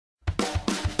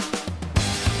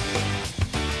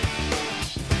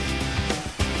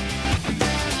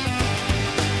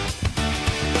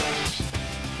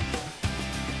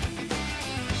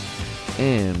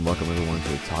And welcome everyone to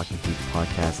the Talking Peach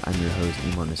podcast. I'm your host,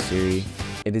 Iman Nasiri.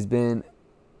 It has been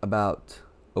about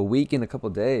a week and a couple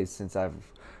days since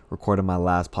I've recorded my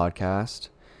last podcast.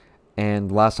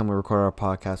 And the last time we recorded our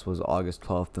podcast was August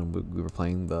 12th, and we were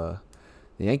playing the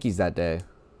Yankees that day.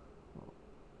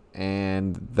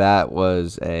 And that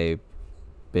was a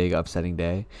big upsetting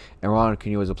day. And Ronald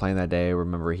Acuna was playing that day.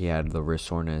 Remember, he had the wrist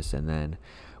soreness, and then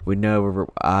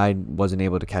I wasn't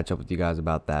able to catch up with you guys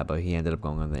about that, but he ended up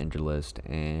going on the injured list.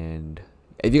 And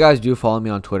if you guys do follow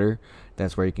me on Twitter,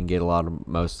 that's where you can get a lot of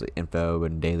most info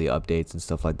and daily updates and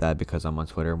stuff like that, because I'm on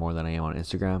Twitter more than I am on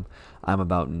Instagram. I'm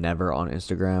about never on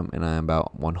Instagram, and I am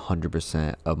about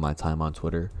 100% of my time on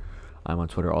Twitter. I'm on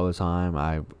Twitter all the time.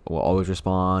 I will always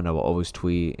respond. I will always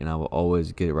tweet, and I will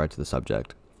always get right to the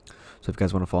subject. So if you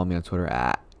guys want to follow me on Twitter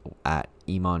at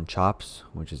Iman Chops,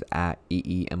 which is at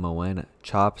EEMON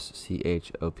Chops,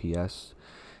 CHOPS,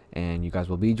 and you guys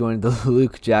will be joining the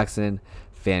Luke Jackson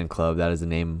fan club. That is the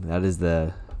name. That is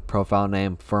the profile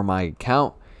name for my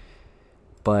account.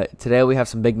 But today we have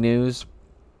some big news.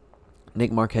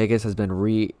 Nick Markakis has been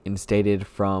reinstated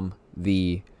from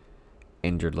the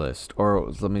injured list, or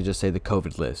let me just say the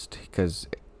COVID list, because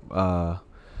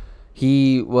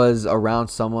he was around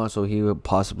someone, so he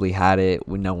possibly had it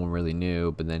when no one really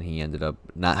knew, but then he ended up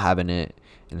not having it,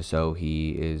 and so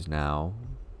he is now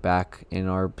back in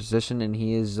our position, and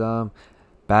he is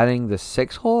batting the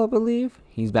 6th hole, I believe.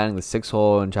 He's batting the 6th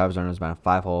hole, and Travis Arnold's batting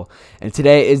 5 hole. And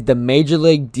today is the Major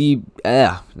League debut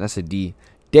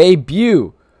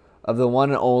of the one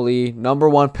and only number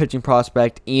one pitching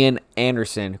prospect, Ian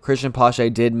Anderson. Christian Pache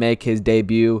did make his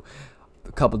debut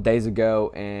a couple days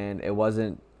ago, and it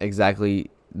wasn't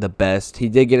exactly the best. He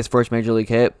did get his first major league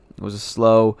hit. It was a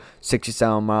slow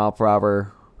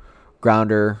 67-mile-per-hour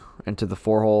grounder into the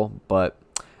 4-hole, but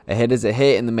a hit is a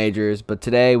hit in the majors. But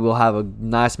today we'll have a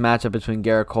nice matchup between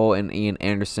Garrett Cole and Ian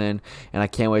Anderson, and I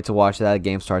can't wait to watch that. The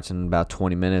game starts in about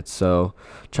 20 minutes, so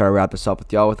try to wrap this up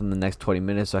with y'all within the next 20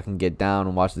 minutes so I can get down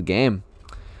and watch the game.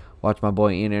 Watch my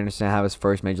boy Ian Anderson have his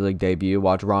first major league debut.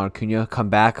 Watch Ronald Acuna come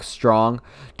back strong.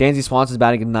 Dansby Swanson's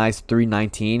batting a nice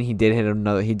 .319. He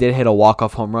did hit a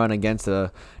walk-off home run against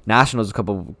the Nationals a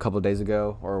couple days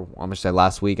ago, or I'm gonna say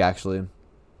last week actually.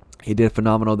 He did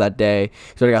phenomenal that day.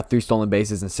 He's already got 3 stolen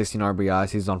bases and 16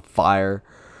 RBIs. He's on fire.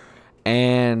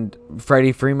 And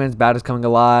Freddie Freeman's bat is coming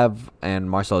alive, and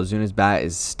Marcell Ozuna's bat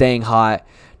is staying hot.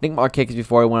 Nick Markakis,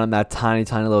 before he went on that tiny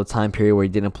little time period where he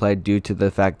didn't play due to the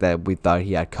fact that we thought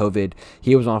he had COVID,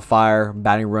 he was on fire,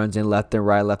 batting runs in left and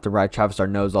right. Travis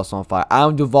Arnaud is also on fire.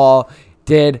 Adam Duvall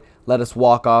did let us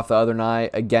walk off the other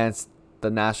night against the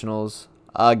Nationals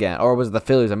again. Or was it the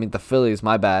Phillies? The Phillies,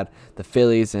 my bad. The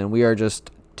Phillies, and we are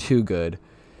just too good.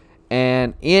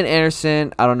 And Ian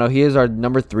Anderson, I don't know, he is our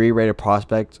number 3 rated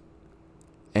prospect,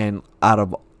 and out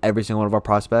of every single one of our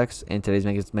prospects in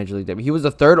today's Major League debut. He was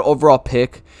the 3rd overall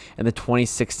pick in the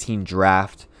 2016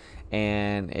 draft,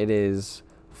 and it is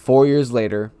 4 years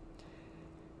later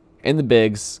in the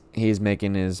bigs, he's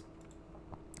making his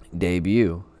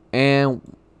debut.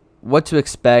 And what to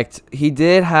expect, he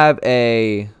did have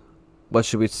you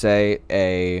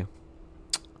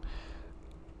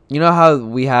know how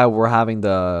we're having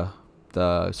the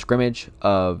scrimmage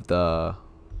of the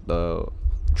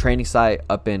training site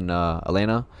up in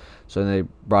Atlanta, so they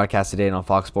broadcasted it on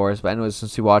Fox Sports. But anyways,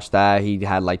 since we watched that, he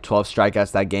had like 12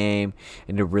 strikeouts that game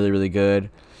and did really, really good.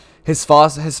 His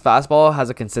fastball has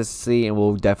a consistency and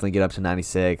will definitely get up to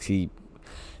 96. He's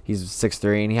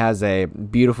 6'3", and he has a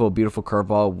beautiful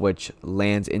curveball which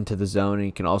lands into the zone, and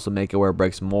he can also make it where it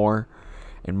breaks more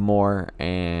and more.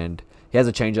 And he has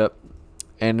a changeup,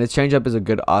 and his changeup is a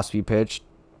good off-speed pitch.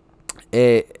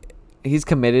 He's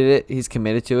committed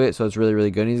to it, so it's really,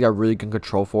 really good. And he's got really good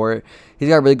control for it. He's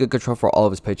got really good control for all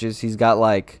of his pitches. He's got,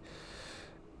 like,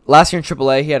 last year in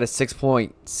AAA, he had a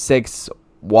 6.6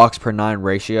 walks per 9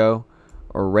 ratio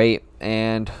or rate,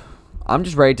 and I'm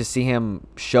just ready to see him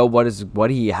show what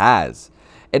he has.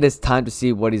 It is time to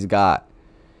see what he's got,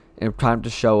 and time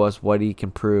to show us what he can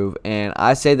prove. And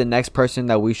I say the next person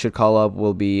that we should call up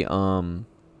will be Kyle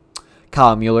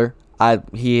Mueller.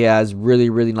 He has really,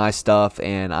 really nice stuff,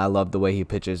 and I love the way he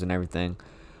pitches and everything.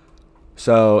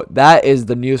 So that is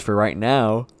the news for right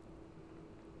now.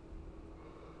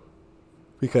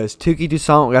 Because Touki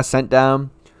Toussaint got sent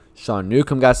down, Sean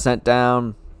Newcomb got sent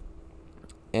down,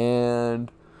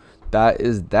 and that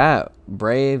is that.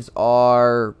 Braves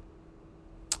are,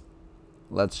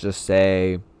 let's just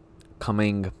say,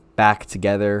 coming back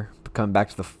together, coming back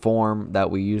to the form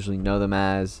that we usually know them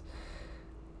as.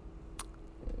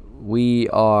 We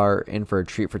are in for a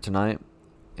treat for tonight,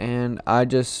 and I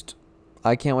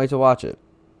can't wait to watch it.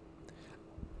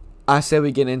 I say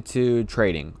we get into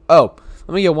trading. Oh,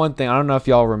 let me get one thing. I don't know if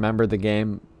y'all remember the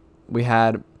game we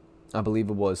had. I believe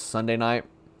it was Sunday night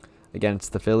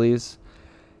against the Phillies.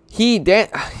 He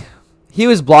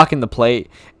was blocking the plate,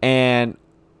 and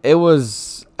it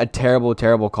was a terrible,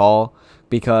 terrible call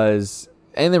because,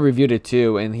 and they reviewed it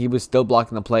too, and he was still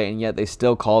blocking the plate, and yet they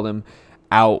still called him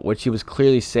out, which he was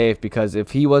clearly safe because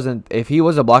if he wasn't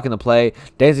blocking the play,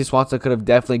 Dansby Swanson could have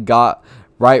definitely got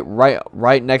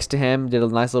right next to him, did a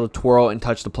nice little twirl and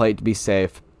touched the plate to be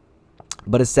safe.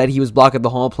 But instead, he was blocking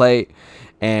the home plate,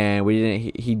 and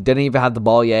he didn't even have the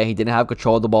ball yet. He didn't have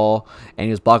control of the ball, and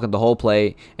he was blocking the whole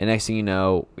plate. And next thing you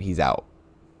know, he's out.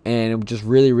 And it just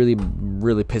really, really,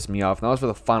 really pissed me off. And that was for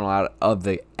the final out of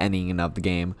the inning of the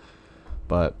game.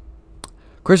 But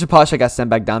Christian Pache got sent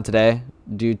back down today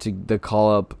due to the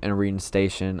call-up and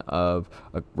reinstation of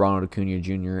Ronald Acuna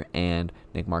Jr. and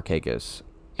Nick Markakis.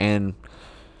 And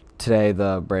today,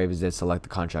 the Braves did select the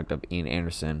contract of Ian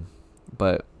Anderson.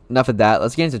 But enough of that.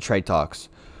 Let's get into trade talks.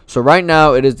 So right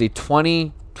now, it is the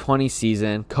 2020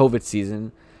 season, COVID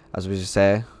season, as we should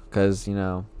say, because, it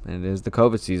is the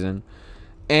COVID season.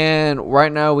 And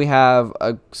right now, we have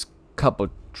a couple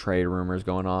trade rumors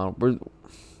going on.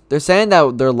 They're saying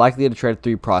that they're likely to trade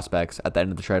 3 prospects at the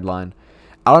end of the trade line.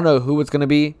 I don't know who it's going to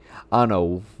be. I don't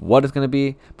know what it's going to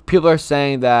be. But people are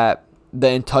saying that the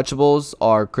untouchables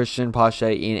are Christian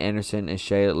Pache, Ian Anderson, and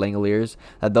Shea Langeliers.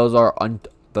 That those are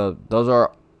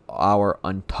our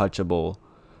untouchable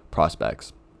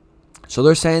prospects. So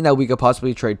they're saying that we could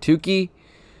possibly trade Tukey,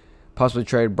 possibly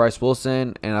trade Bryce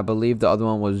Wilson, and I believe the other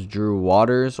one was Drew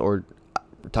Waters or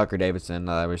Tucker Davidson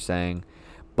that I was saying.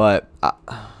 But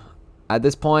at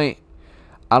this point,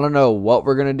 I don't know what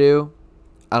we're going to do.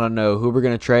 I don't know who we're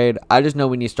going to trade. I just know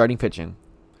we need starting pitching.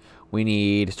 We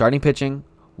need starting pitching.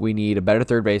 We need a better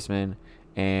third baseman.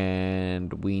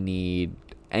 And we need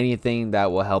anything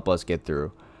that will help us get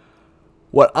through.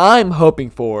 What I'm hoping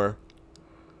for...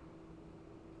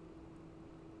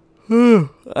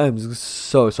 I'm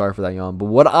so sorry for that yawn. But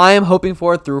what I am hoping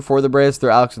for the Braves, through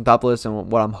Alex Anthopoulos, and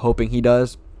what I'm hoping he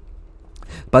does,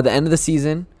 by the end of the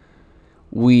season,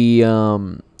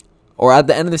 or at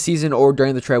the end of the season or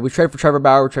during the trade, we trade for Trevor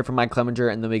Bauer, we trade for Mike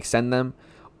Clevinger, and then we extend them.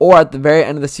 Or at the very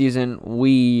end of the season,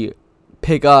 we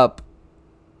pick up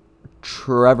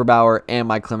Trevor Bauer and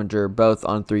Mike Clevinger both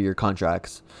on 3-year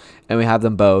contracts. And we have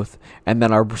them both. And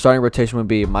then our starting rotation would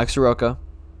be Mike Soroka,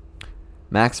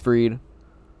 Max Fried,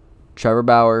 Trevor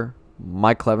Bauer,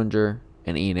 Mike Clevinger,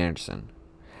 and Ian Anderson.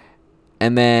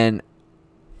 And then,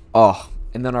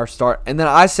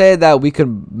 I say that we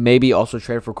could maybe also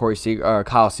trade for Kyle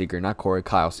Seager, and put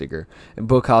Kyle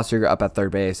Seager up at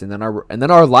third base. And then our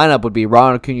lineup would be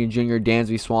Ronald Acuna Jr.,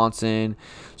 Dansby Swanson,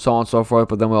 so on and so forth.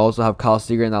 But then we also have Kyle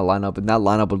Seager in that lineup, and that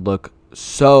lineup would look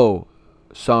so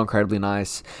incredibly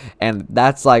nice. And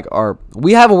that's like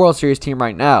we have a World Series team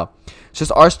right now. It's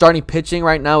just our starting pitching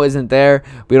right now isn't there.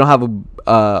 We don't have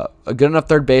a good enough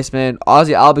third baseman.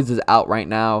 Ozzie Albies is out right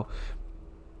now.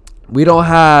 We don't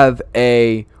have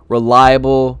a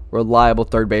reliable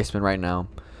third baseman right now.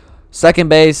 Second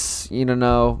base, I don't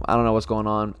know what's going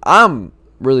on. I'm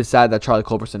really sad that Charlie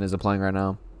Culberson isn't playing right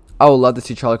now. I would love to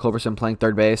see Charlie Culberson playing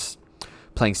third base,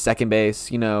 playing second base.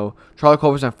 Charlie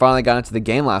Culberson finally got into the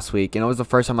game last week, and it was the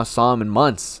first time I saw him in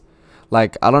months.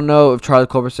 Like, I don't know if Charlie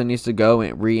Culberson needs to go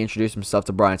and reintroduce himself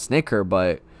to Brian Snitker,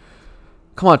 but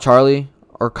come on, Charlie.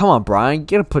 Or come on, Brian. You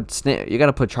gotta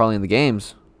put Charlie in the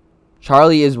games.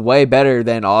 Charlie is way better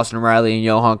than Austin Riley and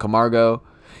Johan Camargo.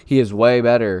 He is way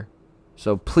better.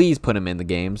 So please put him in the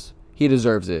games. He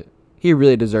deserves it. He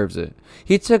really deserves it.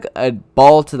 He took a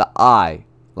ball to the eye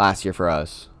last year for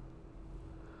us.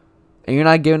 And you're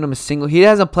not giving him a single... He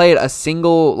hasn't played a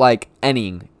single,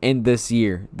 inning in this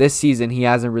year. This season, he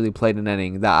hasn't really played an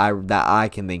inning that I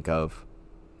can think of.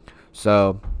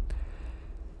 So,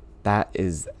 that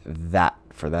is that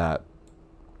for that.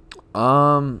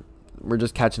 We're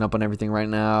just catching up on everything right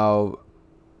now.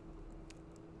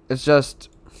 It's just...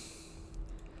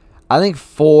 I think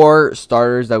 4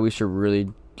 starters that we should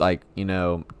really,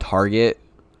 target.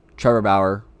 Trevor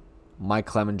Bauer, Mike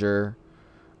Clevinger.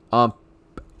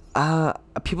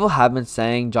 People have been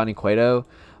saying Johnny Cueto,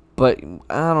 but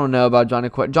I don't know about Johnny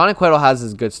Cueto. Johnny Cueto has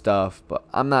his good stuff, but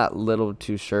I'm not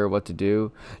too sure what to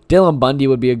do. Dylan Bundy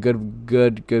would be a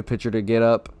good pitcher to get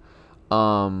up.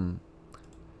 A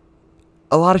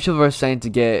lot of people are saying to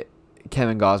get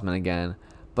Kevin Gausman again,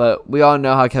 but we all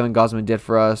know how Kevin Gausman did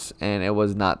for us, and it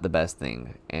was not the best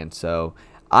thing. And so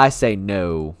I say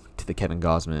no to the Kevin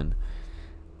Gausman.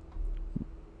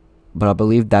 But I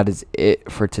believe that is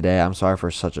it for today. I'm sorry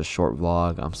for such a short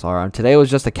vlog. I'm sorry. Today was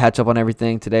just to catch up on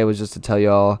everything. Today was just to tell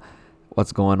y'all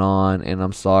what's going on, and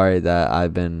I'm sorry that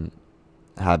have been,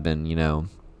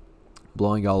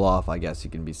 blowing y'all off, I guess you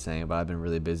can be saying, but I've been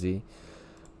really busy.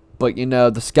 But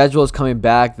the schedule is coming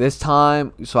back this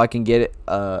time, so I can get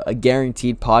a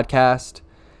guaranteed podcast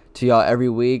to y'all every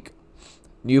week.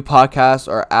 New podcasts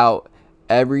are out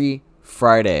every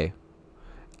Friday.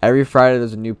 Every Friday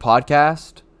there's a new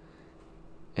podcast.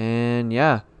 And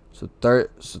yeah, so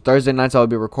Thursday nights I'll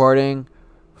be recording.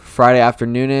 Friday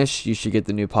afternoonish, you should get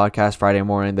the new podcast. Friday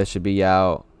morning, that should be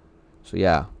out. So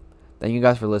yeah, thank you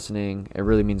guys for listening. It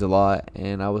really means a lot.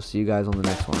 And I will see you guys on the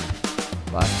next one.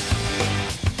 Bye.